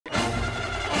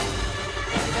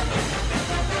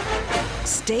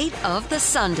State of the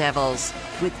Sun Devils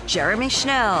with Jeremy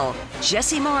Schnell,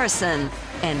 Jesse Morrison,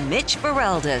 and Mitch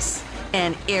Baraldis,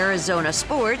 an Arizona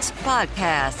Sports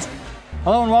podcast.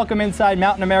 Hello and welcome inside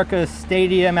Mountain America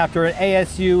Stadium after an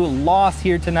ASU loss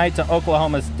here tonight to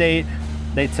Oklahoma State.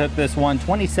 They took this one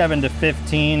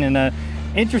 27-15 in an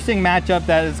interesting matchup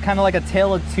that is kind of like a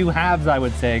tale of two halves, I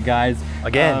would say, guys.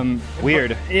 Again,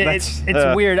 weird. It's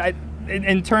weird.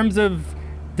 In terms of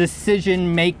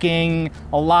decision making,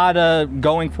 a lot of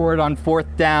going for it on fourth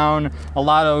down, a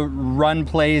lot of run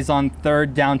plays on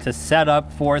third down to set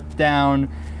up fourth down.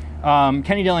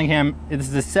 Kenny Dillingham, this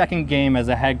is his second game as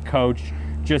a head coach.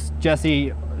 Just,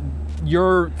 Jesse,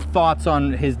 your thoughts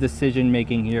on his decision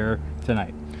making here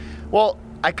tonight? Well,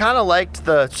 I kind of liked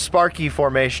the Sparky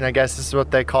formation, I guess is what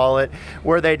they call it,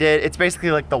 where they did, it's basically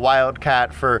like the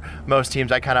Wildcat for most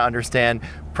teams. I kind of understand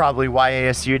probably why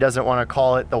ASU doesn't want to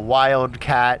call it the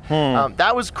Wildcat.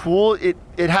 That was cool. It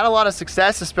had a lot of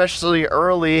success, especially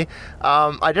early.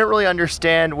 I didn't really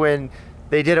understand when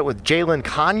they did it with Jalen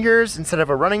Conyers instead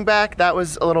of a running back. That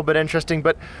was a little bit interesting.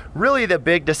 But really the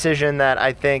big decision that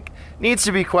I think needs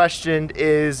to be questioned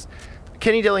is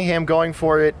Kenny Dillingham going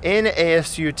for it in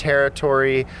ASU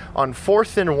territory on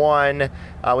 4th and 1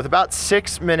 with about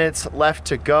 6 minutes left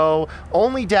to go.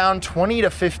 Only down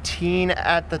 20-15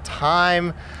 at the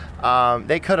time.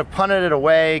 They could have punted it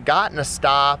away, gotten a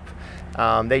stop.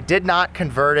 They did not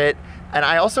convert it. And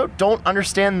I also don't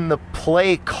understand the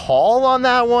play call on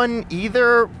that one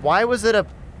either. Why was it a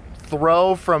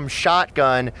throw from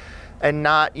shotgun and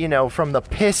not, from the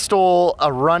pistol,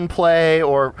 a run play,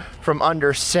 or from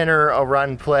under center, a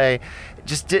run play?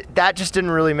 That just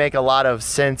didn't really make a lot of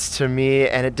sense to me,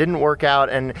 and it didn't work out.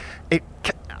 And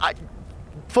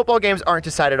football games aren't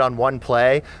decided on one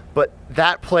play, but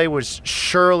that play was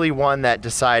surely one that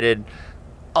decided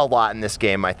a lot in this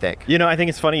game, I think. I think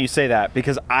it's funny you say that,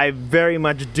 because I very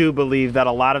much do believe that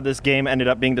a lot of this game ended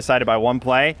up being decided by one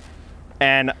play,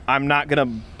 and I'm not gonna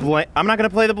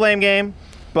play the blame game,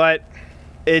 but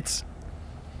it's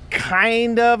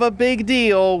kind of a big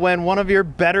deal when one of your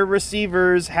better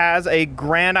receivers has a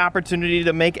grand opportunity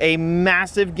to make a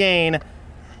massive gain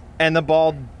and the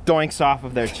ball doinks off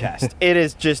of their chest. It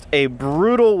is just a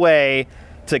brutal way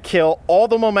to kill all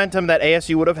the momentum that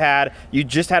ASU would have had. You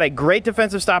just had a great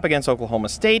defensive stop against Oklahoma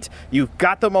State. You've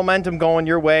got the momentum going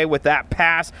your way with that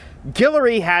pass.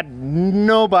 Guillory had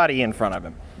nobody in front of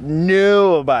him.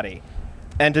 Nobody.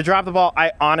 And to drop the ball,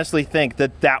 I honestly think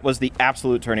that was the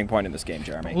absolute turning point in this game,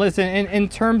 Jeremy. Listen, in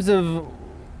terms of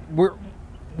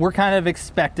we're kind of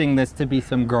expecting this to be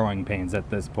some growing pains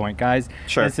at this point, guys.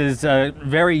 Sure. This is a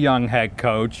very young head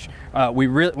coach. We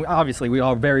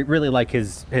all really like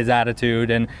his attitude,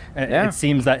 and it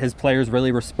seems that his players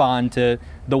really respond to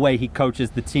the way he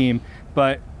coaches the team.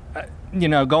 But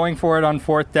going for it on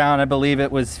fourth down, I believe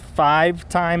it was 5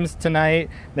 times tonight.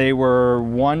 They were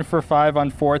 1 for 5 on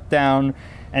fourth down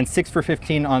and 6 for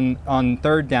 15 on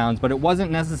third downs, but it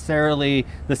wasn't necessarily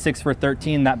the 6 for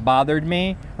 13 that bothered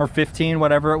me, or 15,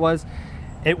 whatever it was.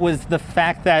 It was the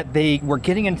fact that they were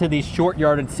getting into these short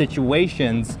yardage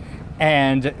situations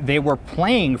and they were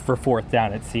playing for fourth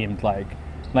down, it seemed like.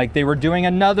 Like they were doing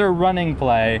another running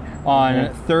play on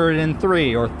 3rd and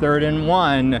 3 or 3rd and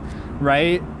 1,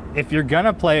 right? If you're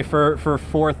gonna play for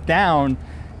fourth down,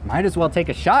 might as well take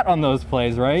a shot on those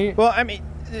plays, right? Well, I mean,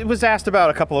 it was asked about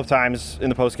a couple of times in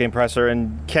the post-game presser,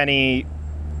 and Kenny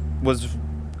was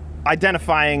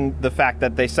identifying the fact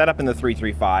that they set up in the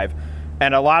 3-3-5,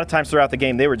 and a lot of times throughout the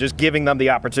game, they were just giving them the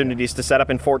opportunities to set up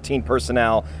in 14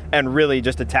 personnel and really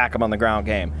just attack them on the ground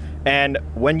game. And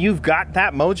when you've got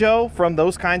that mojo from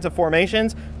those kinds of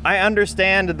formations, I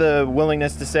understand the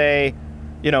willingness to say,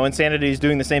 insanity is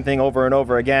doing the same thing over and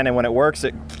over again, and when it works,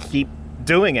 keep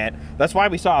doing it. That's why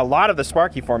we saw a lot of the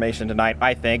Sparky formation tonight,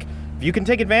 I think. If you can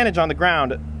take advantage on the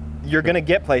ground, you're going to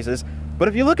get places. But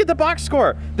if you look at the box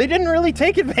score, they didn't really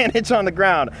take advantage on the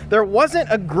ground. There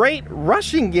wasn't a great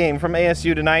rushing game from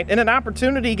ASU tonight in an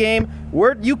opportunity game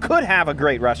where you could have a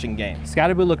great rushing game.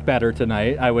 Scottaboo looked better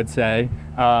tonight, I would say.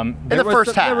 In the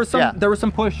first half, there was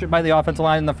some push by the offensive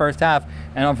line in the first half,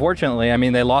 and unfortunately,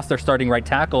 they lost their starting right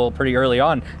tackle pretty early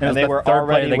on. And they were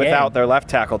already without their left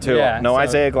tackle, too. No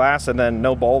Isaiah Glass, and then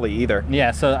no Boley either. Yeah,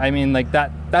 so,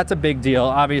 that's a big deal.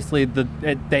 Obviously,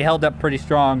 they held up pretty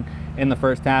strong in the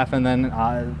first half, and then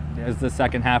as the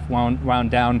second half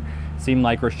wound down, seemed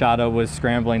like Rashada was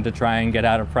scrambling to try and get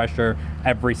out of pressure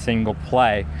every single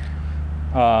play.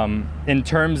 In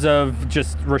terms of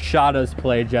just Rashada's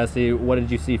play, Jesse, what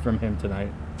did you see from him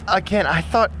tonight? Again, I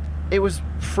thought it was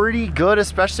pretty good,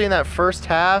 especially in that first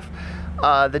half.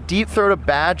 The deep throw to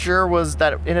Badger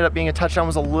that ended up being a touchdown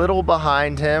was a little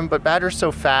behind him, but Badger's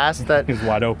so fast that he's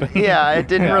wide open. Yeah, it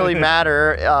didn't really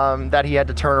matter that he had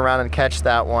to turn around and catch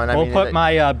that one. We'll put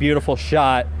my beautiful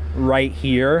shot right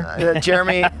here.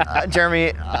 Jeremy,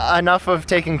 enough of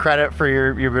taking credit for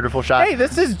your beautiful shot. Hey,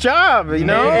 this is job, you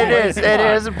know. It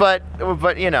is, but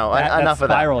you know, enough of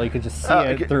that. Spiral, you could just see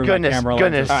it through my camera.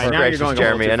 Goodness gracious,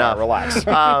 Jeremy, enough. Relax.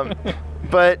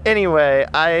 But anyway,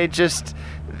 I just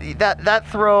that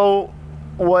throw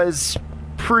was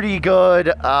pretty good.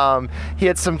 He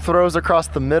had some throws across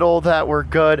the middle that were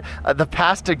good. The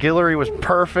pass to Guillory was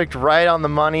perfect, right on the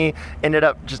money. Ended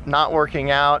up just not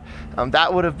working out.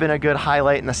 That would have been a good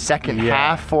highlight in the second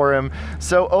half for him.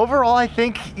 So overall, I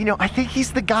think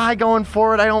he's the guy going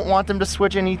forward. I don't want them to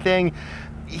switch anything.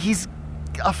 He's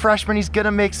a freshman, he's gonna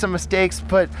make some mistakes,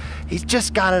 but he's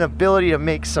just got an ability to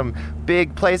make some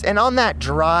big plays. And on that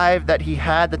drive that he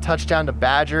had the touchdown to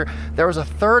Badger, there was a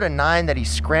 3rd and 9 that he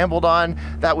scrambled on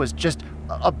that was just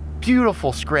a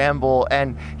beautiful scramble,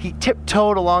 and he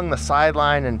tiptoed along the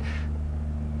sideline and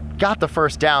got the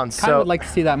first down. I would like to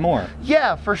see that more.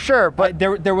 Yeah, for sure. But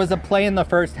there was a play in the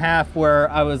first half where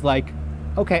I was like,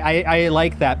 okay, I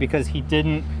like that because he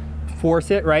didn't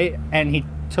force it, right? And he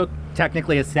took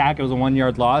technically a sack. It was a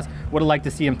 1-yard loss. Would have liked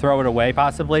to see him throw it away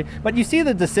possibly. But you see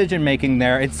the decision making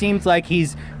there. It seems like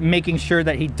he's making sure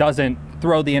that he doesn't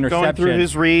throw the interception. Going through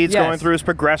his reads, going through his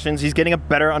progressions. He's getting a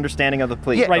better understanding of the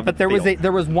play. Yeah, right, but there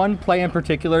was one play in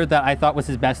particular that I thought was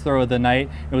his best throw of the night.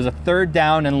 It was a 3rd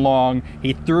down and long.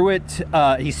 He threw it,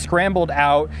 he scrambled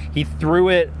out. He threw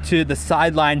it to the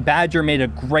sideline. Badger made a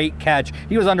great catch.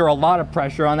 He was under a lot of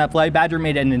pressure on that play. Badger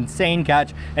made an insane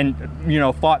catch and,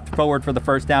 fought forward for the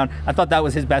first down. I thought that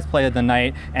was his best play of the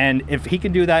night. And if he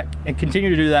can do that and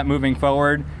continue to do that moving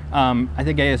forward, I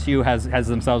think ASU has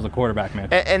themselves a quarterback,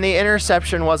 man. And the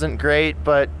interception wasn't great,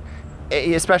 but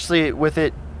especially with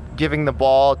it giving the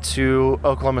ball to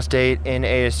Oklahoma State in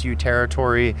ASU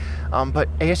territory. But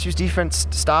ASU's defense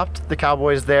stopped the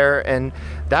Cowboys there, and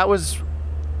that was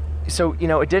so.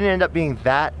 It didn't end up being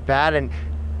that bad, and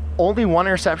only one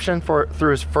interception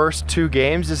through his first 2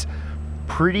 games is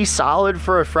pretty solid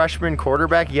for a freshman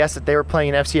quarterback. Yes, that they were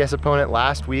playing an FCS opponent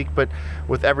last week, but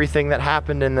with everything that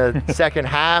happened in the second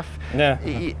half,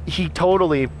 he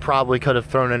totally probably could have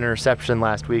thrown an interception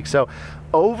last week. So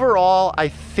overall, I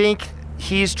think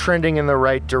he's trending in the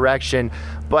right direction.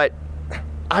 But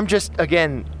I'm just,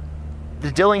 again,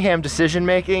 the Dillingham decision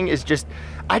making is just,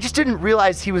 I just didn't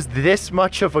realize he was this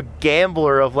much of a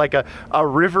gambler, of like a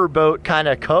riverboat kind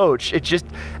of coach. It just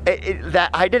that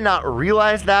I did not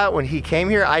realize that when he came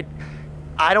here.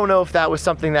 I don't know if that was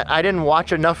something that I didn't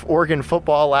watch enough Oregon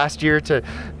football last year to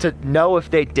know if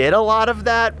they did a lot of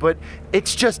that, but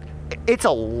it's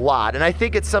a lot, and I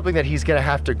think it's something that he's going to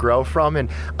have to grow from. And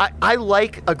I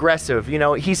like aggressive.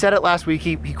 He said it last week.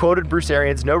 He quoted Bruce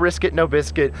Arians, "No risk it, no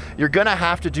biscuit." You're going to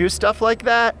have to do stuff like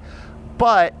that,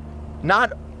 but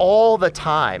not all the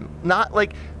time. Not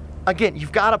like, again,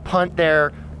 you've got to punt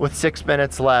there with 6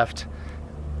 minutes left.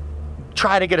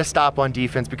 Try to get a stop on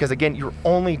defense because, again, you're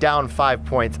only down 5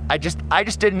 points. I just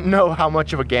didn't know how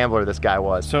much of a gambler this guy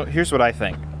was. So here's what I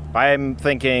think. I'm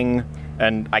thinking,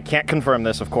 and I can't confirm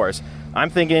this, of course,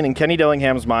 I'm thinking in Kenny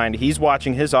Dillingham's mind, he's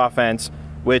watching his offense,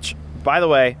 which, by the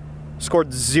way,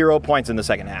 scored 0 points in the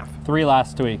second half. 3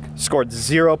 last week. Scored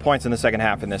 0 points in the second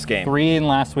half in this game. 3 in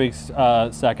last week's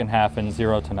second half and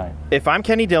 0 tonight. If I'm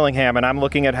Kenny Dillingham and I'm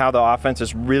looking at how the offense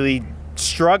is really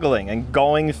struggling and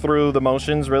going through the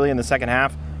motions really in the second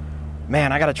half,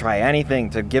 man, I got to try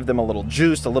anything to give them a little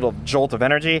juice, a little jolt of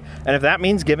energy. And if that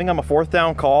means giving them a 4th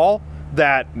down call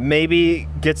that maybe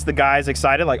gets the guys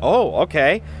excited, like, oh,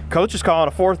 okay, coach is calling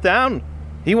a 4th down.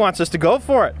 He wants us to go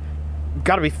for it.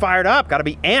 Got to be fired up, got to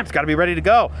be amped, got to be ready to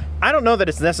go. I don't know that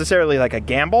it's necessarily like a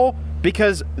gamble,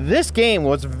 because this game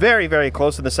was very, very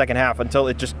close in the second half until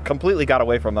it just completely got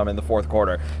away from them in the 4th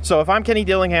quarter. So if I'm Kenny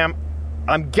Dillingham,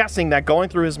 I'm guessing that going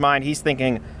through his mind, he's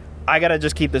thinking, I got to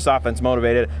just keep this offense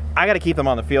motivated. I got to keep them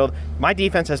on the field. My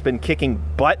defense has been kicking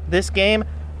butt this game.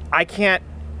 I can't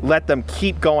let them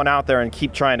keep going out there and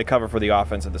keep trying to cover for the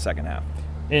offense in the second half.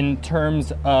 In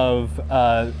terms of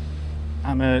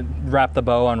I'm going to wrap the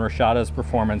bow on Rashada's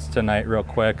performance tonight real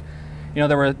quick.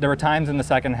 There were times in the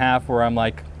second half where I'm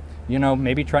like,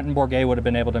 maybe Trenton Bourguet would have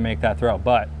been able to make that throw,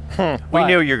 but we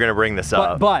knew you were going to bring this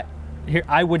up. But here,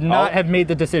 I would not have made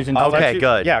the decision. Okay,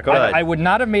 good. Yeah, go ahead. I would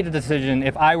not have made a decision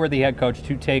if I were the head coach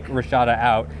to take Rashada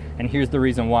out, and here's the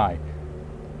reason why.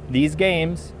 These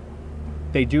games,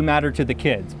 they do matter to the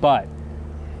kids, but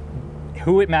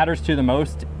who it matters to the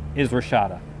most is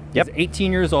Rashada. Yep. He's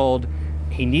 18 years old.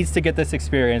 he needs to get this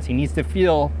experience. He needs to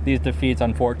feel these defeats,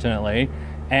 unfortunately.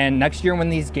 And next year when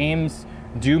these games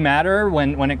do matter,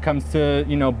 when it comes to,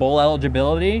 bowl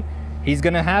eligibility, he's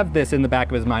going to have this in the back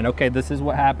of his mind. Okay, this is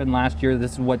what happened last year.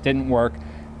 This is what didn't work.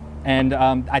 And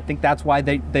I think that's why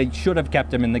they should have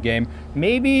kept him in the game.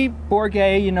 Maybe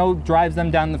Bourget, drives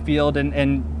them down the field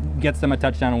and gets them a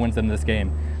touchdown and wins them this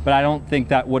game. But I don't think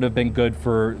that would have been good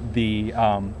for the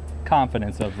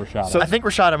confidence of Rashada. So I think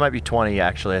Rashada might be 20,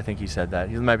 actually. I think he said that.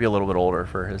 He might be a little bit older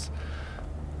for his...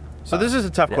 So this is a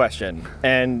tough question,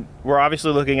 and we're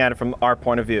obviously looking at it from our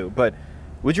point of view. But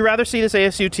would you rather see this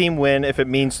ASU team win if it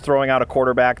means throwing out a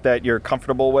quarterback that you're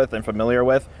comfortable with and familiar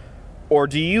with? Or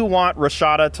do you want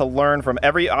Rashada to learn from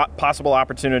every possible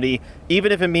opportunity,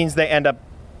 even if it means they end up,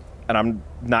 and I'm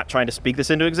not trying to speak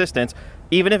this into existence,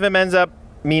 even if it ends up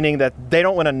meaning that they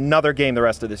don't win another game the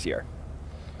rest of this year?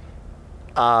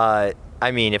 I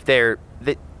mean, if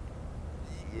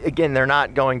again, they're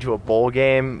not going to a bowl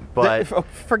game, but...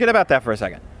 Forget about that for a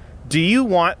second. Do you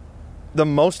want the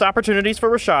most opportunities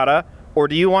for Rashada, or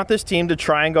do you want this team to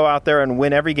try and go out there and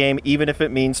win every game, even if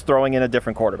it means throwing in a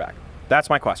different quarterback? That's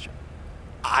my question.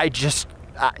 I just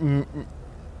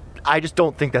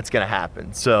don't think that's going to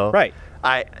happen. So right.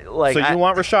 So you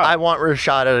want Rashada? I want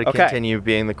Rashada to continue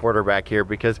being the quarterback here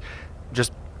because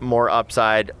just more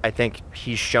upside. I think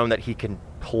he's shown that he can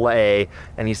play,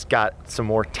 and he's got some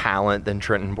more talent than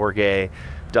Trenton Bourget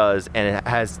does, and it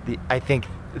has I think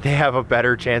they have a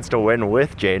better chance to win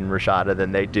with Jaden Rashada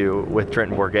than they do with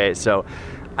Trenton Bourget. So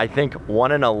I think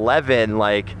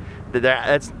 1-11,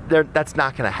 that's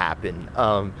not going to happen.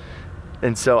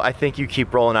 And so I think you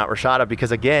keep rolling out Rashada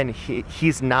because, again,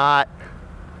 he's not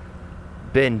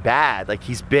been bad.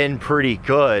 He's been pretty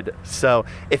good. So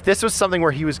if this was something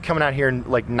where he was coming out here and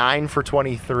 9 for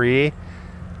 23,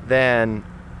 then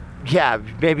yeah,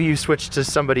 maybe you switch to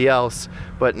somebody else,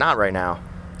 but not right now.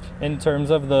 In terms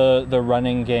of the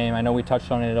running game, I know we touched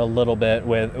on it a little bit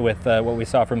with what we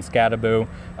saw from Scadaboo.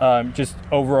 Just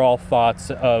overall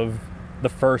thoughts of the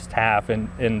first half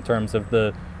in terms of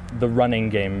the running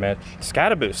game, Mitch.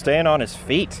 Scadaboo staying on his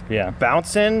feet. Yeah.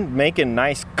 Bouncing, making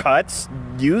nice cuts,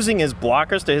 using his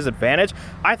blockers to his advantage.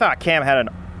 I thought Cam had an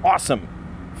awesome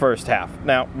first half.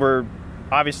 Now, we're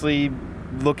obviously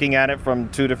looking at it from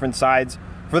two different sides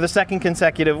for the second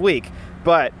consecutive week.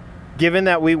 But given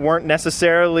that we weren't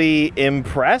necessarily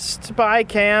impressed by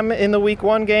Cam in the week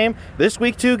 1 game, this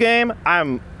week 2 game,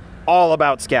 I'm all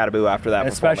about Scadaboo after that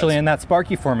especially in that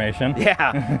Sparky formation.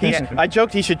 Yeah. I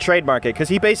joked he should trademark it because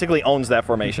he basically owns that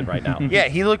formation right now. Yeah,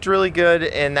 he looked really good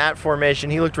in that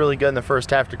formation. He looked really good in the first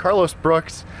half. DeCarlos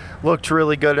Brooks looked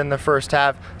really good in the first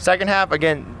half. Second half,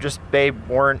 again, they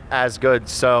weren't as good.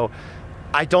 So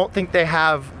I don't think they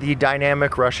have the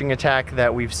dynamic rushing attack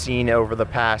that we've seen over the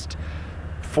past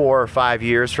 4 or 5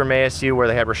 years from ASU, where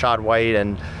they had Rashad White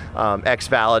and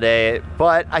X-Valaday.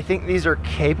 But I think these are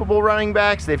capable running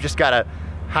backs. They've just got to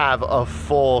have a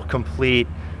full, complete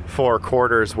 4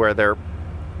 quarters where they're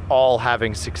all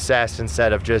having success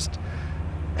instead of just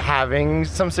having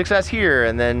some success here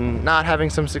and then not having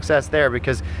some success there,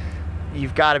 because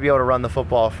you've got to be able to run the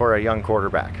football for a young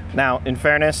quarterback. Now, in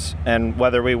fairness, and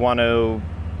whether we want to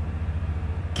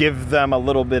give them a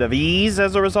little bit of ease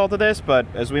as a result of this, but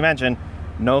as we mentioned,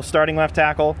 no starting left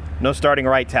tackle, no starting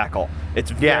right tackle. It's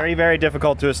very, very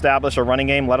difficult to establish a running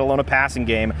game, let alone a passing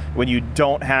game, when you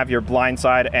don't have your blind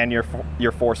side and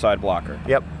your four-side blocker.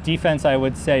 Yep. Defense, I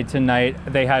would say tonight,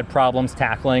 they had problems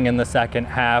tackling in the second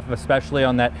half, especially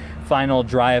on that final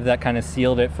drive that kind of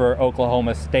sealed it for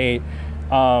Oklahoma State.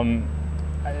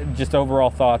 Just overall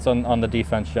thoughts on the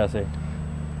defense, Jesse?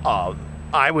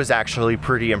 I was actually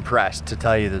pretty impressed, to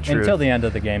tell you the truth. Until the end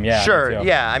of the game, yeah. Sure,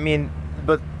 yeah. I mean,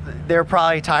 but they're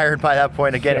probably tired by that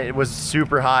point. Again, It was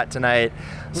super hot tonight.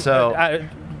 So,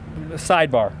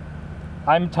 sidebar.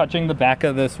 I'm touching the back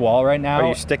of this wall right now. Are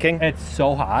you sticking? It's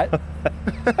so hot.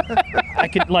 I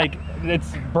could,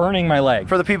 it's burning my leg.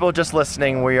 For the people just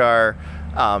listening, we are,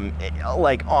 on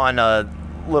a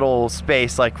little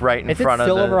space, right in front of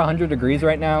Is it still over 100 degrees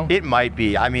right now? It might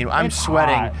be. I mean, I'm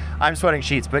sweating. Hot. I'm sweating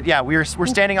sheets. But yeah, we're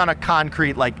standing on a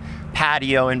concrete,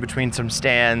 patio in between some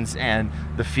stands and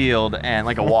the field and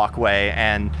a walkway,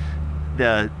 and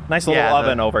the nice little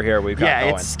oven over here we've got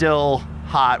going. It's still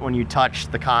hot when you touch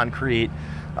the concrete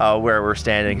where we're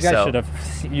standing. You guys should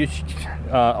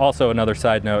have. Also, another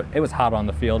side note: it was hot on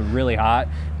the field, really hot.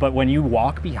 But when you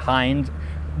walk behind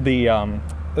the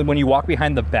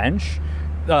bench,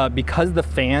 because the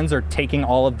fans are taking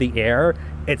all of the air,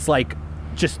 it's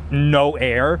just no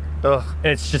air. Ugh.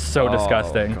 It's just so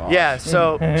disgusting. God. Yeah,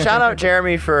 so shout out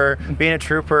Jeremy for being a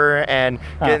trooper and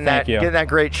getting that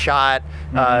great shot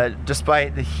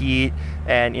despite the heat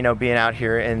and being out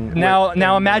here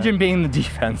Now imagine being the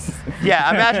defense. Yeah,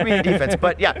 imagine being the defense.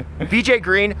 But yeah, BJ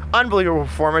Green, unbelievable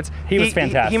performance. He was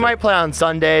fantastic. He might play on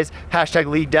Sundays.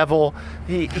 #League Devil.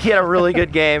 He had a really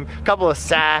good game. A couple of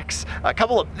sacks.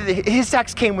 His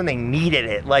sacks came when they needed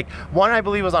it. Like one I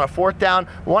believe was on a 4th down.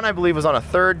 One I believe was on a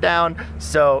 3rd down.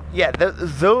 So yeah,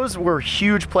 those were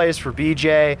huge plays for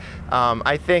BJ.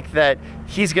 I think that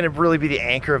he's going to really be the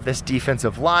anchor of this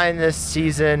defensive line this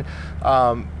season.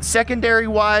 Secondary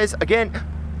wise, again,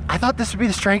 I thought this would be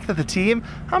the strength of the team.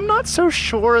 I'm not so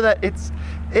sure that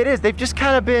it is. They've just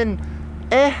kind of been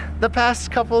the past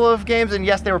couple of games, and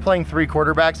yes, they were playing 3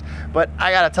 quarterbacks, but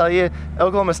I gotta tell you,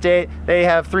 Oklahoma State, they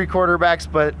have 3 quarterbacks,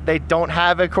 but they don't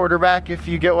have a quarterback, if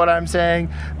you get what I'm saying.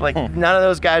 Like, none of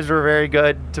those guys were very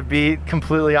good, to be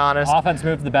completely honest. Offense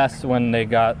moved the best when they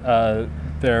got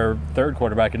their 3rd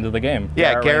quarterback into the game.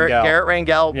 Yeah, Garrett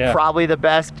Rangel, probably the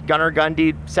best. Gunnar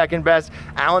Gundy, 2nd best.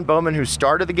 Alan Bowman, who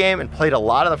started the game and played a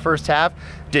lot of the first half,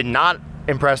 did not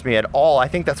impress me at all. I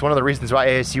think that's one of the reasons why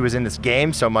ASU was in this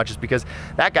game so much, is because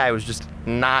that guy was just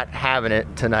not having it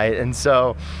tonight. And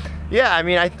so, yeah, I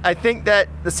mean, I think that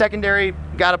the secondary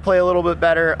got to play a little bit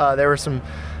better. There were some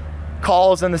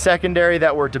calls in the secondary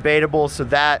that were debatable, so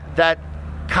that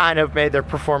kind of made their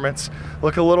performance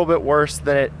look a little bit worse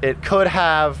than it could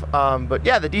have. But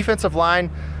yeah, the defensive line,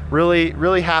 really,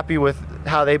 really happy with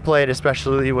how they played,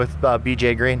 especially with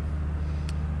BJ Green.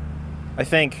 I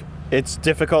think it's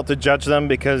difficult to judge them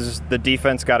because the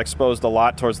defense got exposed a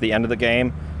lot towards the end of the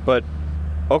game, but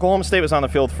Oklahoma State was on the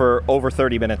field for over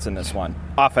 30 minutes in this one,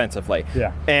 offensively.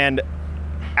 Yeah. And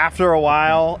after a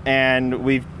while, and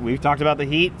we've talked about the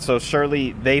heat, so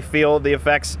surely they feel the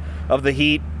effects of the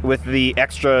heat with the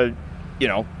extra,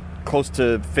 close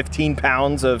to 15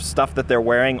 pounds of stuff that they're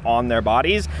wearing on their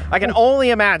bodies. I can only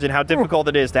imagine how difficult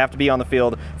it is to have to be on the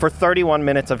field for 31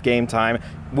 minutes of game time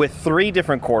with 3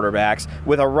 different quarterbacks,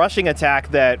 with a rushing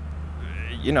attack that,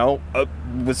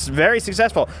 was very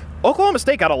successful. Oklahoma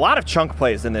State got a lot of chunk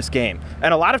plays in this game,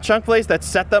 and a lot of chunk plays that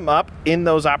set them up in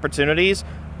those opportunities.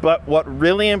 But what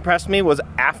really impressed me was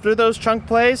after those chunk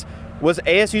plays was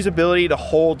ASU's ability to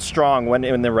hold strong when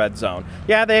in the red zone.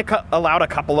 Yeah, they allowed a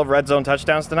couple of red zone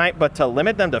touchdowns tonight, but to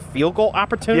limit them to field goal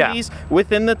opportunities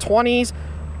within the 20s,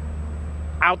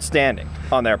 outstanding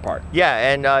on their part.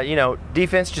 Yeah, and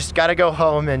defense just got to go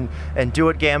home and do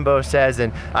what Gambo says,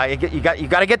 and you got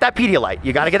to get that Pedialyte.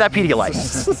 You got to get that Pedialyte.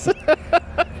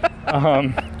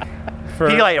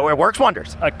 Pedialyte, it works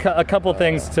wonders. A couple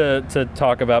things to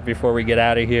talk about before we get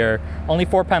out of here. Only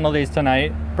 4 penalties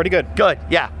tonight. Pretty good. Good.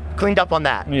 Yeah. Cleaned up on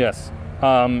that. Yes.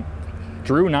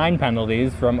 Drew 9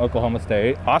 penalties from Oklahoma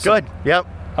State. Awesome. Good. Yep.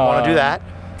 Want to do that.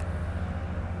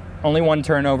 Only 1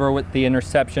 turnover with the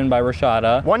interception by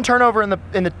Rashada. 1 turnover in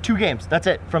the 2 games. That's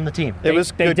it from the team. It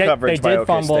was good coverage by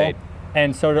Oklahoma State.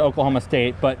 And so did Oklahoma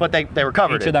State, but they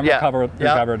recovered each of them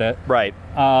recovered it. Right.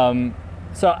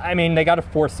 So I mean, they got to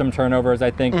force some turnovers. I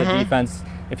think the defense,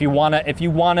 if you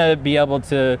wanna be able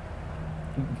to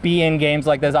be in games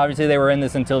like this, obviously they were in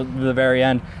this until the very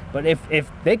end. But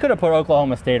if they could have put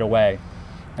Oklahoma State away.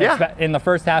 Yeah. In the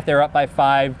first half, they were up by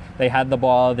 5. They had the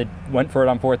ball. They went for it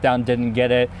on 4th down, didn't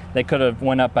get it. They could have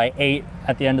went up by 8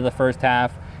 at the end of the first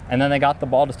half, and then they got the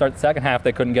ball to start the second half.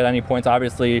 They couldn't get any points,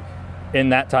 obviously, in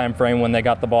that time frame when they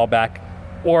got the ball back,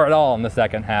 or at all in the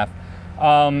second half.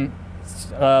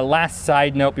 Last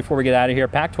side note before we get out of here: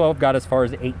 Pac-12 got as far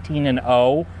as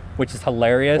 18-0, which is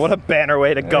hilarious. What a banner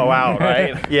way to go out,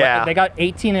 right? Yeah. They got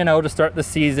 18-0 to start the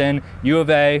season. U of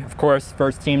A, of course,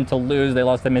 first team to lose. They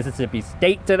lost to Mississippi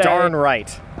State today. Darn right.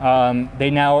 They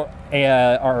now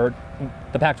are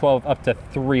the Pac-12 up to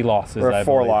 3 losses. Or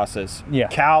 4 losses. Yeah.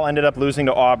 Cal ended up losing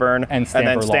to Auburn, and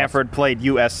then Stanford played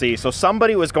USC. So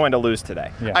somebody was going to lose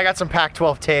today. Yeah. I got some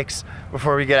Pac-12 takes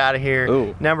before we get out of here.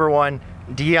 Ooh. Number 1,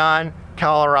 Deion,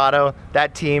 Colorado.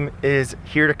 That team is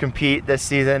here to compete this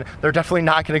season. They're definitely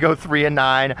not going to go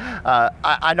 3-9.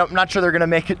 I'm not sure they're going to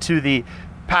make it to the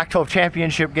Pac-12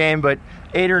 championship game, but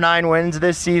 8 or 9 wins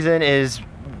this season is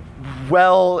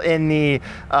well in the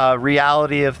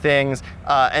reality of things.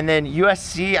 And then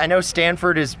USC, I know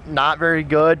Stanford is not very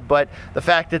good, but the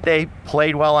fact that they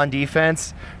played well on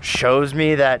defense shows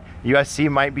me that USC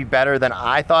might be better than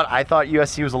I thought. I thought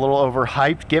USC was a little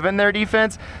overhyped given their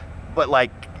defense, but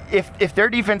like if their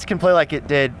defense can play like it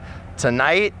did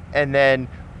tonight, and then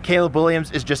Caleb Williams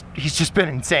he's just been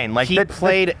insane. Like he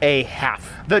played a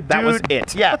half. That was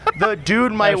it. Yeah, the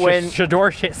dude might win.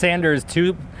 Shador Sanders,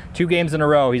 2 games in a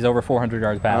row, he's over 400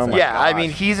 yards passing. Yeah, I mean,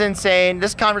 he's insane.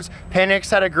 This conference, Penix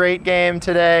had a great game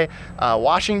today.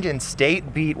 Washington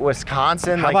State beat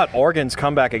Wisconsin. How about Oregon's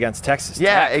comeback against Texas Tech?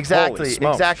 Yeah, exactly.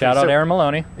 Exactly. Shout out Aaron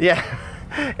Maloney. Yeah.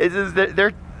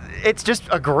 It's just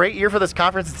a great year for this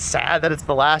conference. It's sad that it's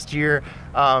the last year.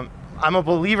 I'm a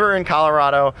believer in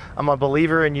Colorado. I'm a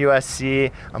believer in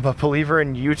USC. I'm a believer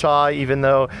in Utah, even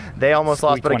though they almost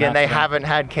lost. But again, they haven't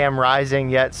had Cam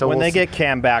Rising yet. So when they get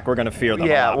Cam back, we're going to fear them.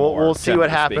 Yeah, a lot more, we'll see what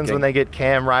happens when they get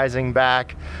Cam Rising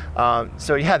back.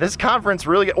 So yeah, this conference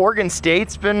really good. Oregon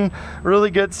State's been really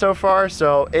good so far.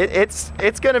 So it's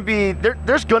going to be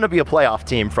there's going to be a playoff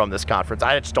team from this conference.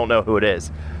 I just don't know who it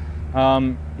is.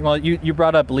 Well, you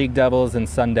brought up League Devils and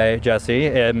Sunday,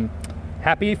 Jesse.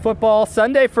 Happy football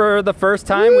Sunday for the first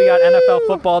time. Woo! We got NFL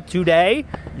football today.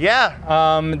 Yeah.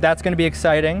 That's going to be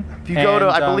exciting. If you go to,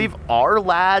 I believe,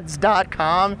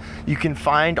 ourlads.com, you can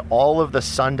find all of the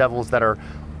Sun Devils that are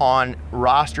on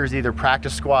rosters, either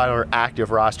practice squad or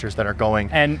active rosters that are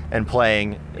going and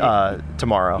playing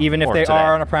tomorrow. Even if they today.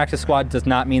 are on a practice squad, does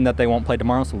not mean that they won't play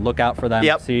tomorrow. So look out for them.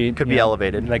 Yep. See, could be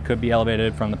elevated. They could be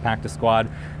elevated from the practice squad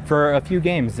for a few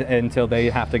games until they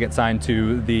have to get signed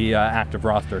to the active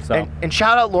roster. So and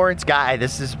shout out Lawrence Guy.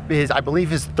 This is I believe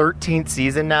his 13th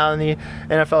season now in the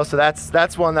NFL. So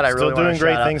that's one that I really want to shout out. Still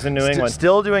doing great things in New England.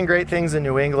 Still doing great things in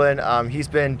New England. He's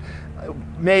been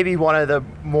maybe one of the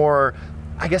more,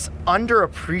 I guess,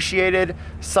 underappreciated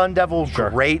Sun Devil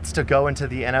greats to go into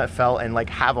the NFL and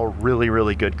have a really,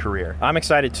 really good career. I'm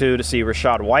excited too to see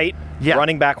Rashad White,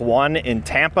 running back 1 in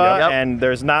Tampa, and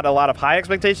there's not a lot of high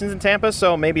expectations in Tampa,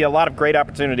 so maybe a lot of great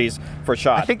opportunities for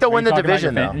Rashad. I think they'll win the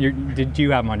division though. Did you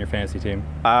have him on your fantasy team?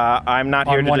 I'm not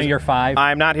here on to one of your 5.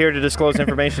 I'm not here to disclose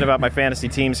information about my fantasy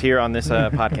teams here on this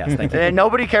podcast. Thank you. And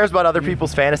nobody cares about other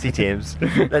people's fantasy teams.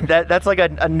 That's like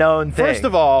a known thing. First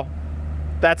of all,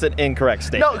 that's an incorrect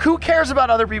statement. No, who cares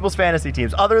about other people's fantasy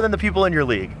teams other than the people in your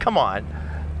league? Come on.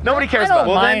 Nobody cares about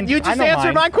Well, then you just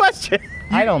answered my question.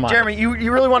 I don't mind. Jeremy,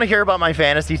 you really want to hear about my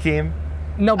fantasy team?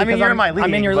 No, because you're in my league.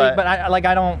 I'm in your league, but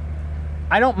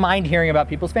I don't mind hearing about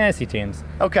people's fantasy teams.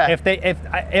 Okay.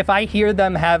 If I hear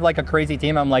them have a crazy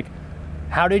team, I'm like,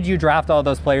 how did you draft all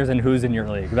those players and who's in your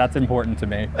league? That's important to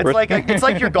me. It's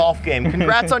like your golf game.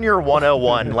 Congrats on your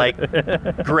 101.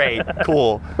 Great,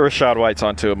 cool. Rashad White's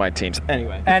on 2 of my teams.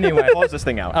 Anyway, close this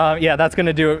thing out. Yeah, that's going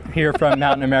to do it here from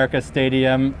Mountain America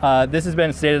Stadium. This has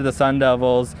been State of the Sun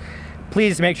Devils.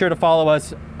 Please make sure to follow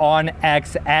us on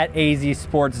X at AZ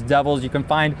Sports Devils. You can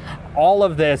find all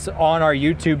of this on our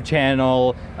YouTube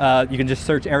channel. You can just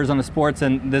search Arizona Sports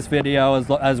and this video,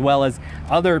 as well as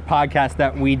other podcasts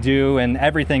that we do, and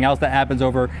everything else that happens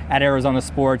over at Arizona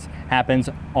Sports happens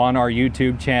on our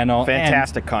YouTube channel.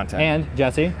 Fantastic content. And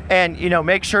Jesse? And,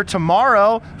 make sure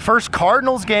tomorrow, first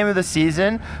Cardinals game of the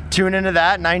season, tune into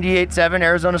that, 98.7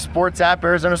 Arizona Sports app,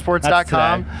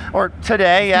 arizonasports.com. Or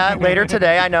today, yeah, later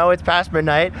today. I know it's past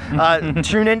midnight.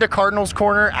 Tune into Cardinals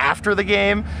Corner after the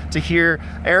game to hear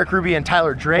Eric Ruby and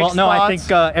Tyler Drake's Well, no, thoughts. I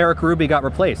think Eric Ruby got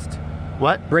replaced.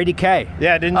 What? Brady K.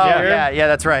 Yeah, didn't you? Yeah,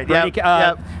 that's right.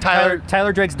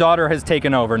 Tyler Drake's daughter has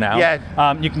taken over now.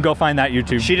 Yeah. You can go find that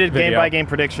YouTube She did video. game-by-game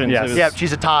predictions. Yes.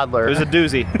 She's a toddler. It was a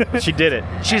doozy. She did it.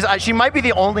 She might be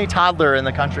the only toddler in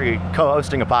the country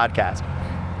co-hosting a podcast.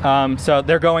 So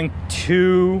they're going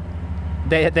to.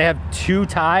 They have 2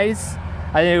 ties.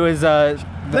 I think it was.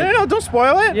 No, don't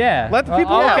spoil it. Yeah. Let the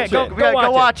people watch watch it. it.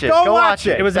 Go watch it. Go watch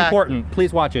it. It was important.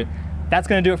 Please watch it. That's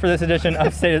going to do it for this edition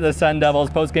of State of the Sun Devils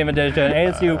post-game edition.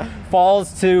 ASU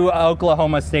falls to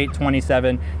Oklahoma State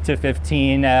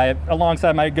 27-15.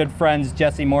 Alongside my good friends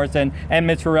Jesse Morrison and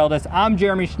Mitch Ferreldis, I'm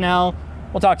Jeremy Schnell.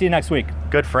 We'll talk to you next week.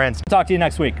 Good friends. Talk to you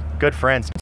next week. Good friends.